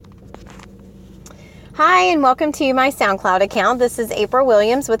Hi, and welcome to my SoundCloud account. This is April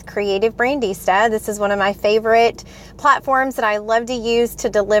Williams with Creative Brandista. This is one of my favorite platforms that I love to use to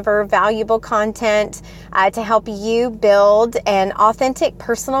deliver valuable content to help you build an authentic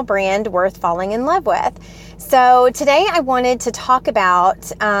personal brand worth falling in love with. So today I wanted to talk about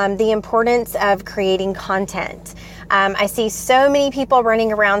the importance of creating content. I see so many people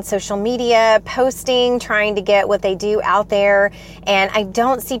running around social media, posting, trying to get what they do out there, and I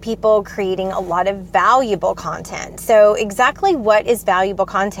don't see people creating a lot of valuable content. So exactly what is valuable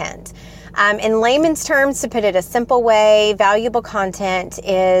content? In layman's terms, to put it a simple way, valuable content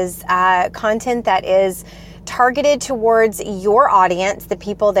is content that is targeted towards your audience, the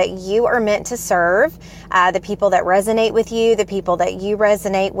people that you are meant to serve, the people that resonate with you, the people that you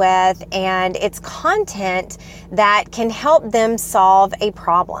resonate with, and it's content that can help them solve a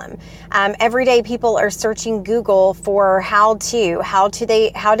problem. Every day people are searching Google for how do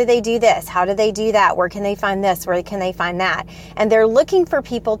they do this? How do they do that? Where can they find this? Where can they find that? And they're looking for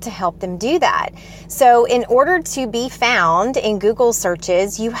people to help them do that. So in order to be found in Google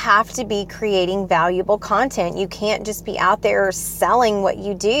searches, you have to be creating valuable content. You can't just be out there selling what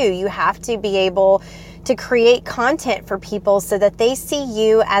you do. You have to be able to create content for people so that they see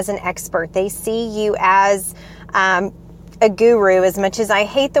you as an expert. They see you as a guru. As much as I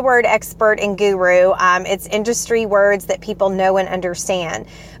hate the word expert and guru, it's industry words that people know and understand.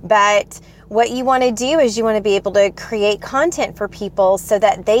 But what you want to do is you want to be able to create content for people so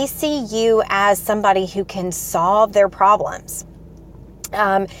that they see you as somebody who can solve their problems.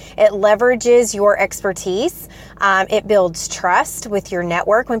 It leverages your expertise. It builds trust with your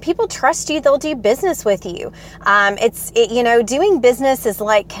network. When people trust you, they'll do business with you. Doing business is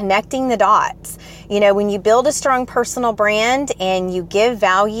like connecting the dots. When you build a strong personal brand and you give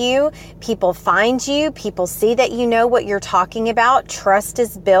value, people find you, people see that you know what you're talking about, trust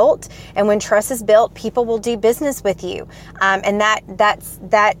is built. And when trust is built, people will do business with you. And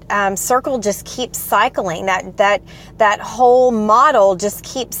that circle just keeps cycling. That whole model just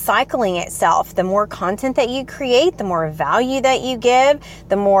keeps cycling itself. The more content that you create, the more value that you give,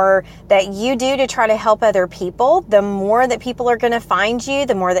 the more that you do to try to help other people, the more that people are going to find you,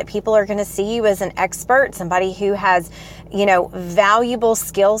 the more that people are going to see you as an expert, somebody who has, valuable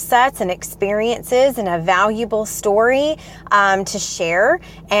skill sets and experiences and a valuable story to share.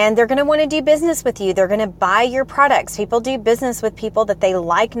 And they're going to want to do business with you. They're going to buy your products. People do business with people that they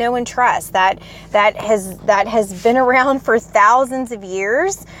like, know, and trust. That has been around for thousands of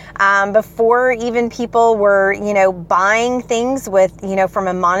years. Before even people were, buying things with, from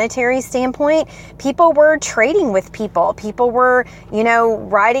a monetary standpoint, people were trading with people. People were,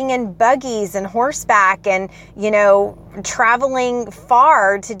 riding in buggies and horseback and, traveling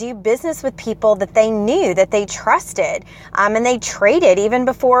far to do business with people that they knew, that they trusted. And they traded even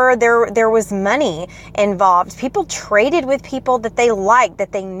before there was money involved. People traded with people that they liked,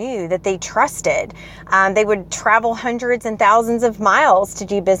 that they knew, that they trusted. They would travel hundreds and thousands of miles to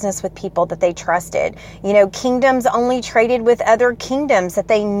do business with people that they trusted. Kingdoms only traded with other kingdoms that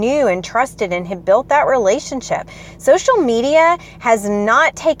they knew and trusted and had built that relationship. Social media has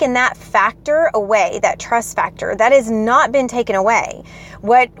not taken that factor away, that trust factor. That has not been taken away.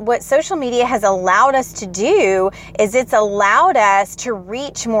 What social media has allowed us to do is it's allowed us to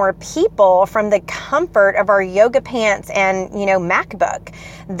reach more people from the comfort of our yoga pants and, MacBook.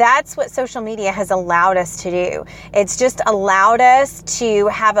 That's what social media has allowed us to do. It's just allowed us to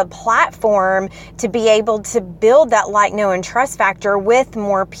have a platform to be able to build that like, know, and trust factor with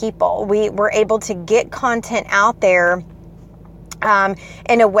more people. We were able to get content out there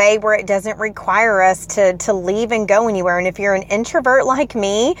in a way where it doesn't require us to leave and go anywhere. And if you're an introvert like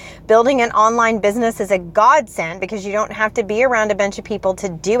me, building an online business is a godsend because you don't have to be around a bunch of people to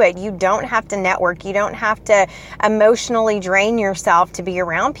do it. You don't have to network. You don't have to emotionally drain yourself to be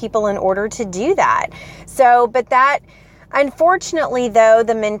around people in order to do that. Unfortunately, though,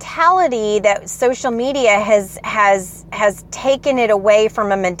 the mentality that social media has taken it away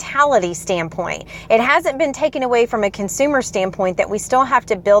from a mentality standpoint. It hasn't been taken away from a consumer standpoint that we still have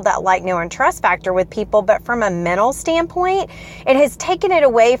to build that like, know, and trust factor with people, but from a mental standpoint, it has taken it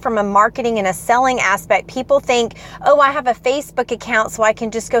away from a marketing and a selling aspect. People think, oh, I have a Facebook account, so I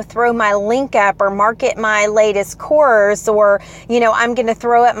can just go throw my link up or market my latest course, or, I'm going to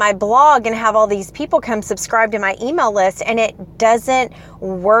throw up my blog and have all these people come subscribe to my email list. it, and it doesn't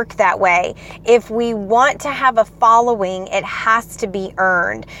work that way. If we want to have a following, it has to be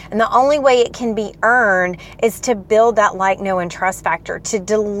earned. And the only way it can be earned is to build that like, know, and trust factor, to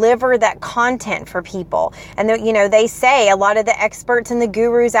deliver that content for people. And they say, a lot of the experts and the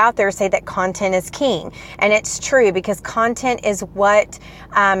gurus out there say that content is king. And it's true, because content is what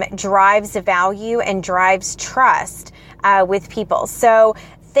drives value and drives trust with people. So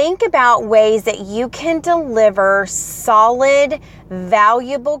think about ways that you can deliver solid,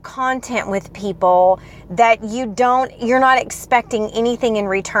 valuable content with people that you're not expecting anything in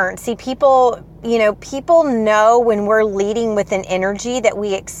return. See, people know when we're leading with an energy that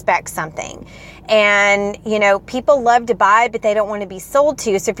we expect something. And, people love to buy, but they don't want to be sold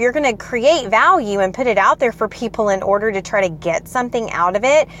to. So if you're going to create value and put it out there for people in order to try to get something out of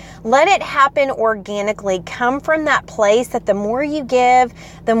it, let it happen organically. Come from that place that the more you give,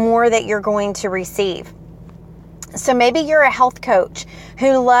 the more that you're going to receive. So maybe you're a health coach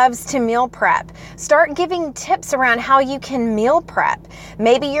who loves to meal prep. Start giving tips around how you can meal prep.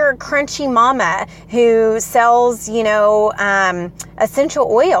 Maybe you're a crunchy mama who sells,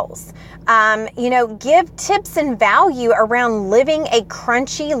 essential oils. Give tips and value around living a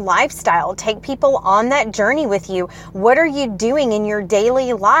crunchy lifestyle. Take people on that journey with you. What are you doing in your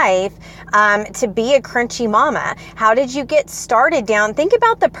daily life to be a crunchy mama? How did you get started down? Think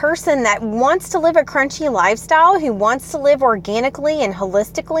about the person that wants to live a crunchy lifestyle, who wants to live organically and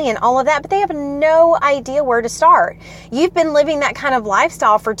holistically and all of that, but they have no idea where to start. You've been living that kind of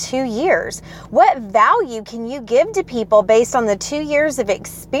lifestyle for 2 years. What value can you give to people based on the 2 years of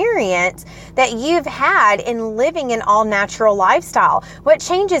experience that you've had in living an all natural lifestyle? What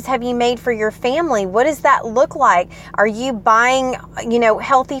changes have you made for your family? What does that look like? Are you buying,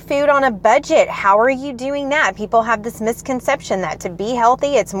 healthy food on a budget? How are you doing that? People have this misconception that to be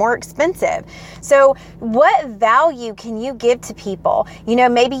healthy, it's more expensive. So what value can you give to people?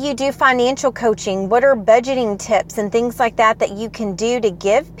 Maybe you do financial coaching. What are budgeting tips and things like that you can do to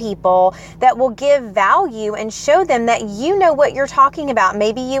give people that will give value and show them that you know what you're talking about?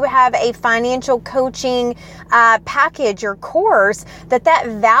 Maybe you have a financial coaching package or course that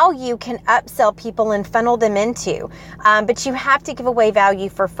value can upsell people and funnel them into. But you have to give away value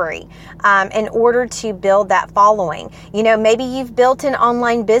for free in order to build that following. Maybe you've built an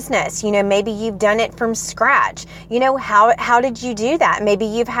online business. Maybe you've done it from scratch. How did you do that? Maybe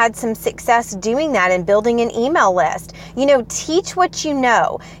you've had some success doing that and building an email list. Teach what you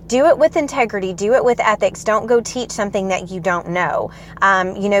know. Do it with integrity. Do it with ethics. Don't go teach something that you don't know.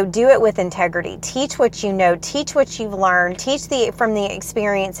 Do it with integrity. Teach what you know. Teach what you've learned. Teach from the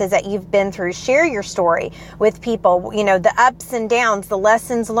experiences that you've been through. Share your story with people. The ups and downs, the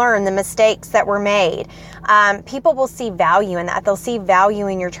lessons learned, the mistakes that were made. People will see value in that. They'll see value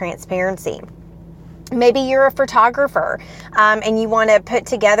in your transparency. Maybe you're a photographer and you want to put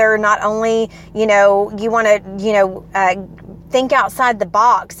together not only, you want to, think outside the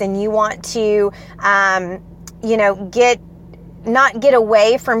box, and you want to, not get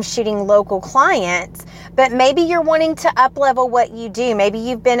away from shooting local clients, but maybe you're wanting to up-level what you do. Maybe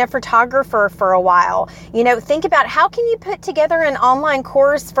you've been a photographer for a while. Think about how can you put together an online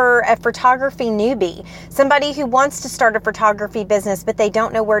course for a photography newbie, somebody who wants to start a photography business, but they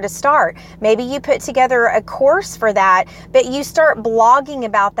don't know where to start. Maybe you put together a course for that, but you start blogging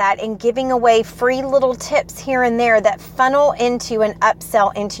about that and giving away free little tips here and there that funnel into an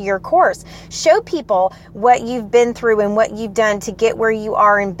upsell into your course. Show people what you've been through and what you've done to get where you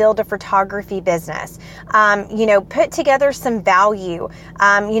are and build a photography business. Put together some value.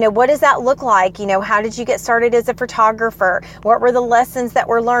 What does that look like? How did you get started as a photographer? What were the lessons that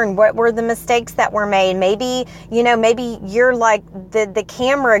were learned? What were the mistakes that were made? Maybe you're like the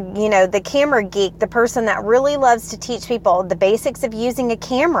camera geek, the person that really loves to teach people the basics of using a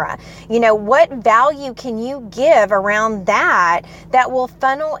camera. What value can you give around that will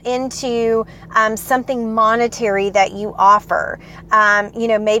funnel into something monetary that you offer?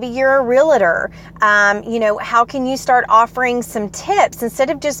 Maybe you're a realtor. How can you start offering some tips instead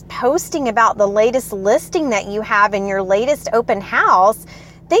of just posting about the latest listing that you have in your latest open house?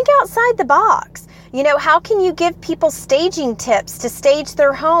 Think outside the box. How can you give people staging tips to stage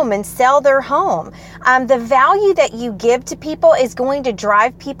their home and sell their home? The value that you give to people is going to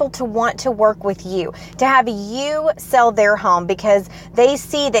drive people to want to work with you, to have you sell their home, because they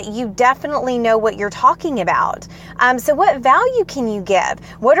see that you definitely know what you're talking about. So what value can you give?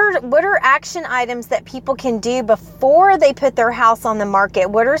 What are action items that people can do before they put their house on the market?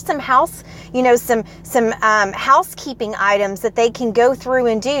 What are some housekeeping items that they can go through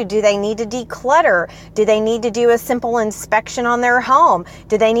and do? Do they need to declutter? repair? Do they need to do a simple inspection on their home?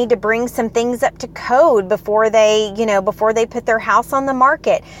 Do they need to bring some things up to code before they put their house on the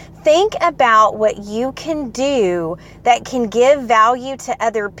market? Think about what you can do that can give value to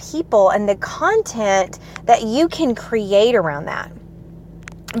other people and the content that you can create around that.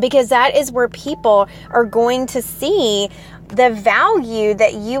 Because that is where people are going to see the value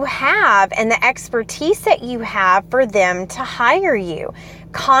that you have and the expertise that you have for them to hire you.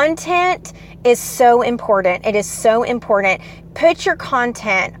 Content is so important. It is so important. Put your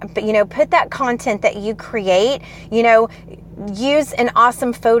content, put that content that you create, use an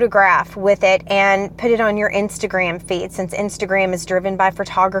awesome photograph with it and put it on your Instagram feed, since Instagram is driven by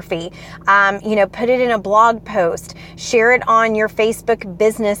photography. Put it in a blog post, share it on your Facebook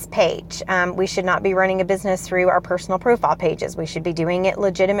business page. We should not be running a business through our personal profile pages. We should be doing it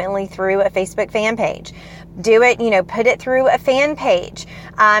legitimately through a Facebook fan page. Do it, put it through a fan page.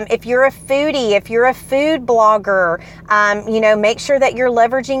 If you're a foodie, if you're a food blogger, make sure that you're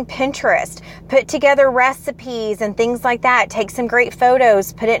leveraging Pinterest. Put together recipes and things like that. Take some great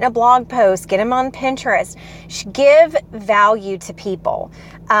photos, put it in a blog post, get them on Pinterest. Give value to people.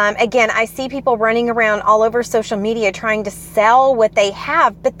 Again, I see people running around all over social media trying to sell what they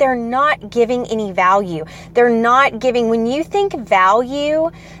have, but they're not giving any value. They're not giving. When you think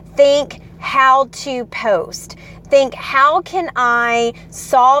value, think how to post. Think, how can I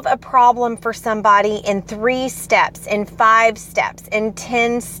solve a problem for somebody in 3 steps, in 5 steps, in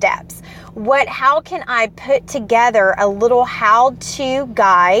 10 steps? How can I put together a little how-to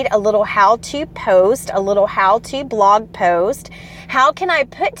guide, a little how-to post, a little how-to blog post? How can I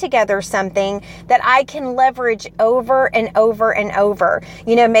put together something that I can leverage over and over and over?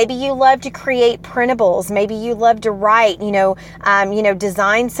 Maybe you love to create printables. Maybe you love to write,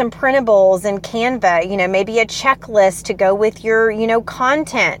 design some printables in Canva, maybe a checklist to go with your,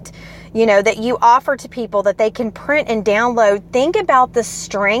 content, that you offer to people that they can print and download. Think about the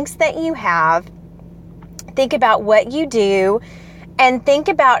strengths that you have. Think about what you do. And think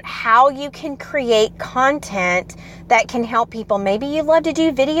about how you can create content that can help people. Maybe you love to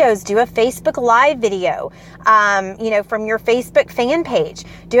do videos. Do a Facebook Live video, from your Facebook fan page.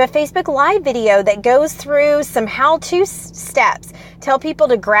 Do a Facebook Live video that goes through some how-to steps. Tell people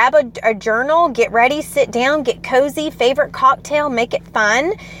to grab a journal, get ready, sit down, get cozy, favorite cocktail, make it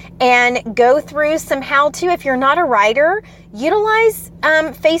fun, and go through some how-to. If you're not a writer, utilize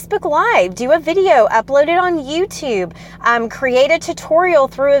Facebook Live. Do a video, upload it on YouTube, create a tutorial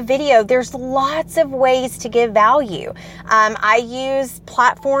through a video. There's lots of ways to give value. I use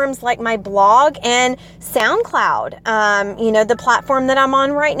platforms like my blog and SoundCloud, the platform that I'm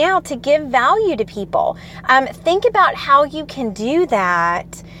on right now, to give value to people. Think about how you can do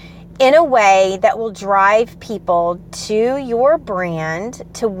that in a way that will drive people to your brand,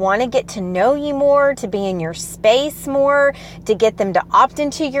 to want to get to know you more, to be in your space more, to get them to opt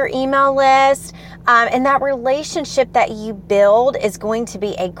into your email list. And that relationship that you build is going to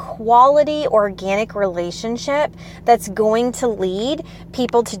be a quality, organic relationship that's going to lead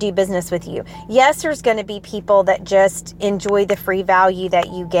people to do business with you. Yes, there's going to be people that just enjoy the free value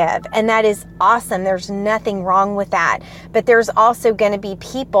that you give, and that is awesome. There's nothing wrong with that. But there's also going to be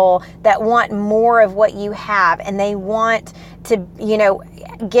people that want more of what you have, and they want to,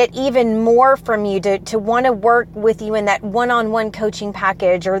 get even more from you, to want to work with you in that one-on-one coaching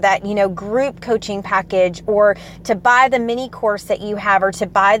package, or that, group coaching package, or to buy the mini course that you have, or to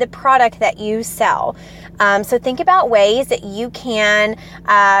buy the product that you sell. So think about ways that you can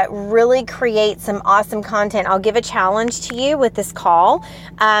really create some awesome content. I'll give a challenge to you with this call.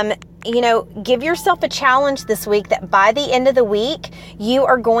 Give yourself a challenge this week that by the end of the week, you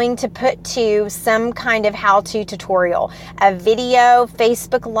are going to put to some kind of how-to tutorial, a video,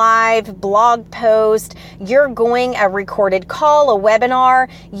 Facebook Live, blog post. A recorded call, a webinar.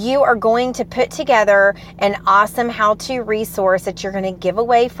 You are going to put together an awesome how-to resource that you're going to give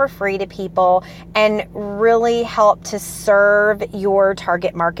away for free to people, and really help to serve your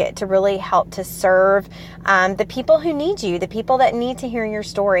target market, to really help to serve the people who need you, the people that need to hear your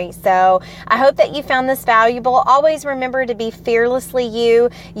story. So I hope that you found this valuable. Always remember to be fearlessly you.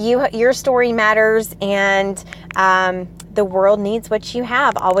 Your story matters, and the world needs what you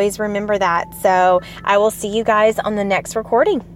have. Always remember that. So I will see you guys on the next recording.